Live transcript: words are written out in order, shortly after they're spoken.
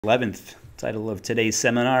11th. Title of today's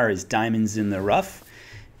seminar is Diamonds in the Rough.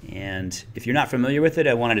 And if you're not familiar with it,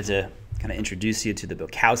 I wanted to kind of introduce you to the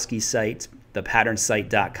Bulkowski site,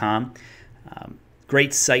 thepatternSite.com.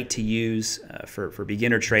 Great site to use for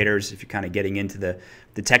beginner traders if you're kind of getting into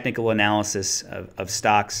the technical analysis of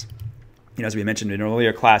stocks. You know, as we mentioned in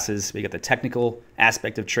earlier classes, we got the technical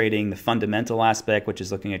aspect of trading, the fundamental aspect, which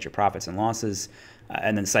is looking at your profits and losses,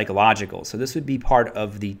 and then psychological. So this would be part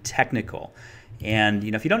of the technical. And, you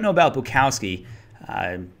know, if you don't know about Bulkowski,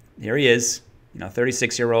 here he is,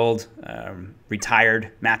 36-year-old,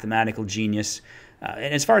 retired mathematical genius.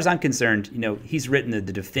 And as far as I'm concerned, he's written the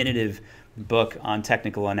definitive book on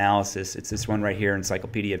technical analysis. It's this one right here,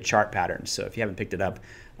 Encyclopedia of Chart Patterns. So if you haven't picked it up,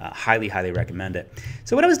 highly, highly recommend it.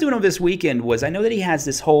 So what I was doing over this weekend was I know that he has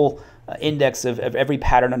this whole index of every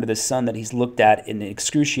pattern under the sun that he's looked at in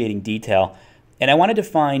excruciating detail. And I wanted to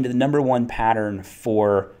find the #1 pattern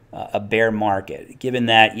for a bear market, given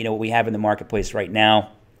that, what we have in the marketplace right now,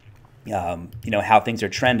 how things are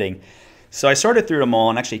trending. So I sorted through them all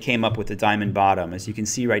and actually came up with the diamond bottom. As you can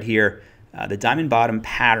see right here, the diamond bottom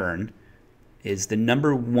pattern is the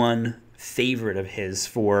 #1 favorite of his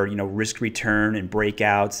for, risk return and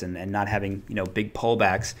breakouts and not having, big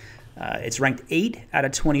pullbacks. It's ranked 8 out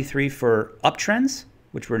of 23 for uptrends,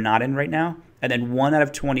 which we're not in right now, and then 1 out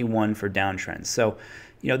of 21 for downtrends. So,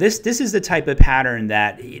 this is the type of pattern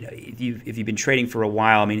that, if you've been trading for a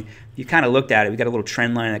while, I mean, you kind of looked at it. We've got a little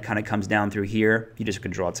trend line that kind of comes down through here. You just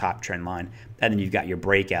can draw a top trend line, and then you've got your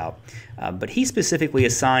breakout. But he specifically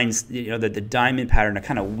assigns, the diamond pattern to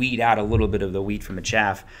kind of weed out a little bit of the wheat from the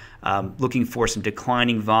chaff, looking for some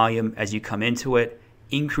declining volume as you come into it,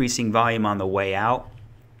 increasing volume on the way out,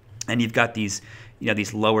 and you've got these,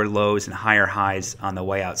 these lower lows and higher highs on the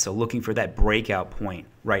way out. So looking for that breakout point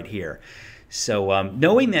right here. So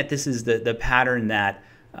knowing that this is the pattern that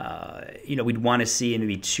we'd want to see in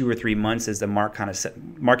maybe 2 or 3 months as the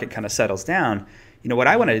market kind of settles down, what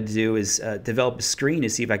I wanted to do is develop a screen to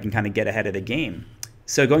see if I can kind of get ahead of the game.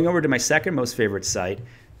 So going over to my second most favorite site,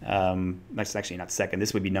 that's actually not second,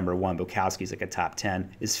 this would be #1, Bulkowski's like a top 10,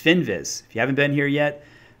 is FinViz. If you haven't been here yet,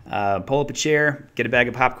 pull up a chair, get a bag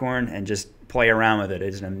of popcorn, and just play around with it.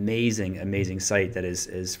 It's an amazing, amazing site that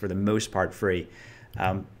is for the most part free.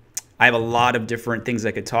 I have a lot of different things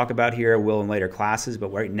I could talk about here, will in later classes,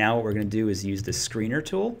 but right now what we're going to do is use the screener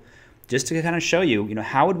tool just to kind of show you,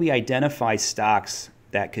 how would we identify stocks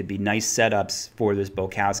that could be nice setups for this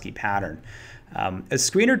Bulkowski pattern. A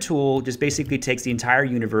screener tool just basically takes the entire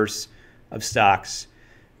universe of stocks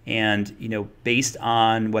and, based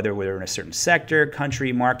on whether we're in a certain sector,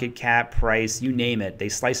 country, market cap, price, you name it, they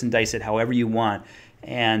slice and dice it however you want.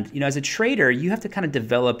 And, as a trader, you have to kind of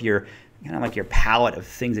develop your your palette of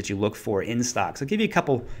things that you look for in stocks. I'll give you a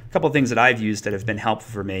couple things that I've used that have been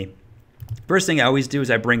helpful for me. First thing I always do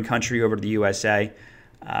is I bring country over to the USA.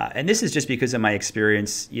 And this is just because of my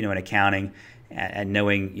experience, in accounting and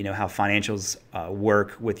knowing, how financials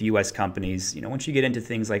work with U.S. companies. Once you get into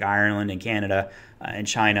things like Ireland and Canada and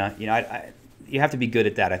China, you have to be good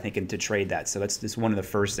at that, I think, and to trade that. So that's just one of the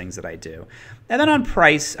first things that I do. And then on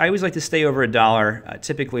price, I always like to stay over $1.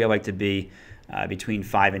 Typically, I like to be between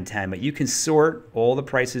 5 and 10, but you can sort all the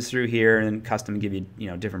prices through here and custom give you,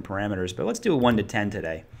 different parameters. But let's do a 1 to 10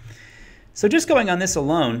 today. So just going on this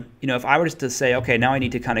alone, if I were to say, okay, now I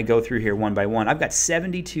need to kind of go through here one by one, I've got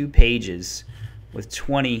 72 pages with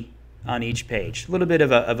 20 on each page. A little bit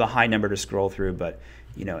of a high number to scroll through, but,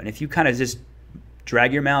 and if you kind of just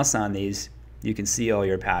drag your mouse on these, you can see all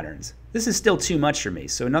your patterns. This is still too much for me.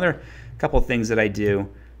 So another couple of things that I do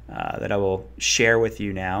that I will share with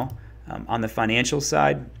you now. On the financial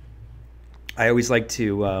side, I always like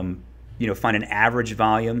to find an average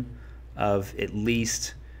volume of at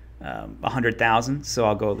least 100,000. So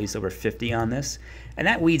I'll go at least over 50 on this. And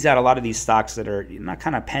that weeds out a lot of these stocks that are not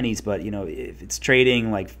kind of pennies, but if it's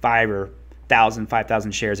trading like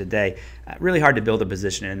 5,000 shares a day, really hard to build a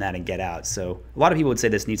position in that and get out. So a lot of people would say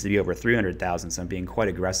this needs to be over 300,000, so I'm being quite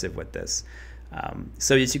aggressive with this.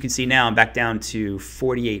 So as you can see now, I'm back down to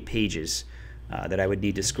 48 pages that I would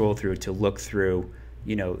need to scroll through to look through,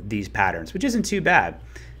 these patterns, which isn't too bad.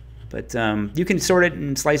 But you can sort it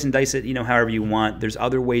and slice and dice it, however you want. There's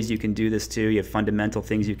other ways you can do this too. You have fundamental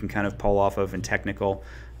things you can kind of pull off of and technical.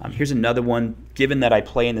 Here's another one. Given that I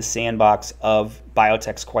play in the sandbox of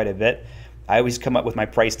biotechs quite a bit, I always come up with my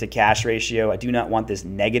price to cash ratio. I do not want this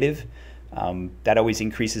negative. That always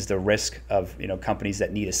increases the risk of companies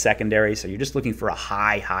that need a secondary. So you're just looking for a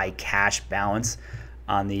high cash balance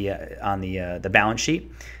on the balance sheet.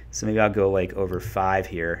 So maybe I'll go like over 5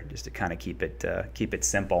 here just to kind of keep it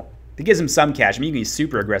simple. It gives them some cash. I mean, you can be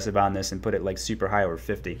super aggressive on this and put it like super high over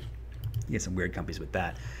 50. You get some weird companies with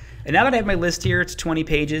that. And now that I have my list here, it's 20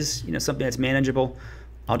 pages, something that's manageable.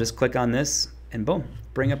 I'll just click on this and boom,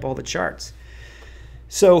 bring up all the charts.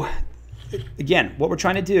 So again, what we're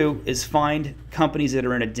trying to do is find companies that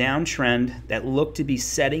are in a downtrend that look to be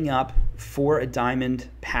setting up for a diamond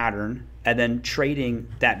pattern and then trading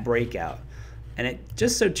that breakout. And it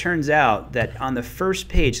just so turns out that on the first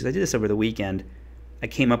page, because I did this over the weekend, I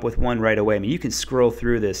came up with one right away. I mean, you can scroll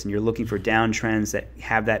through this and you're looking for downtrends that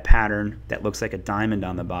have that pattern that looks like a diamond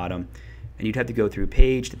on the bottom. And you'd have to go through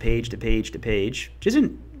page to page to page to page, which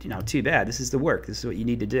isn't too bad. This is the work. This is what you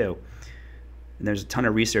need to do. And there's a ton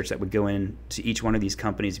of research that would go into each one of these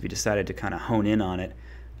companies if you decided to kind of hone in on it.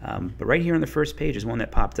 But right here on the first page is one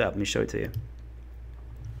that popped up. Let me show it to you. I'm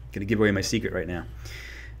going to give away my secret right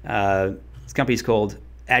now. This company's called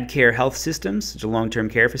AdCare Health Systems. It's a long-term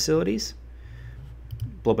care facilities.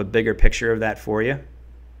 Blow up a bigger picture of that for you.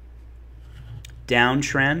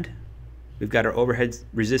 Downtrend. We've got our overhead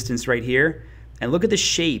resistance right here. And look at the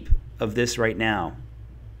shape of this right now.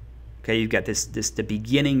 Okay, you've got the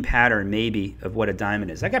beginning pattern maybe of what a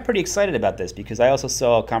diamond is. I got pretty excited about this because I also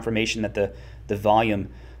saw confirmation that the volume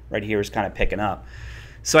right here is kind of picking up.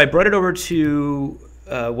 So I brought it over to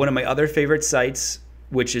one of my other favorite sites,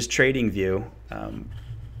 which is TradingView.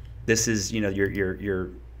 This is your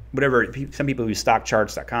whatever. Some people use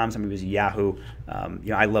StockCharts.com. Some people use Yahoo.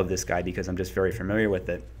 I love this guy because I'm just very familiar with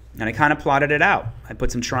it. And I kind of plotted it out. I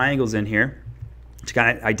put some triangles in here to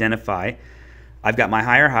kind of identify. I've got my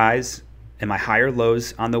higher highs and my higher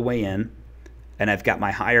lows on the way in, and I've got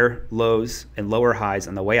my higher lows and lower highs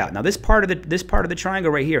on the way out. Now this part of the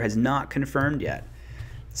triangle right here has not confirmed yet.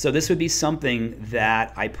 So this would be something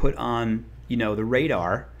that I put on the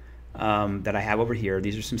radar that I have over here.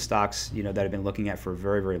 These are some stocks that I've been looking at for a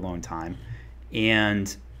very, very long time.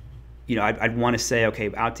 And I'd want to say, okay,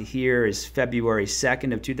 out to here is February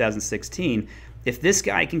 2nd of 2016. If this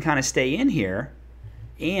guy can kind of stay in here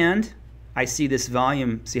and I see this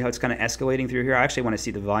volume, see how it's kind of escalating through here? I actually want to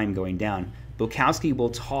see the volume going down. Bulkowski will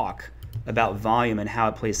talk about volume and how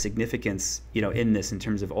it plays significance, in this in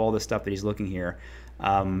terms of all the stuff that he's looking here.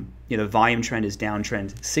 The volume trend is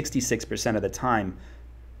downtrend 66% of the time.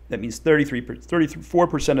 That means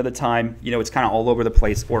 34% of the time, it's kind of all over the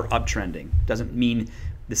place or uptrending. Doesn't mean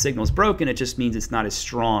the signal's broken. It just means it's not as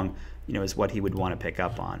strong, as what he would want to pick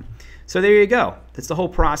up on. So there you go. That's the whole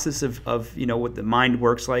process of what the mind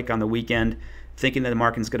works like on the weekend, thinking that the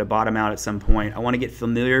market's going to bottom out at some point. I want to get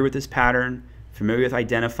familiar with this pattern, familiar with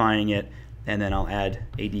identifying it, and then I'll add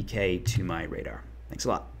ADK to my radar. Thanks a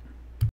lot.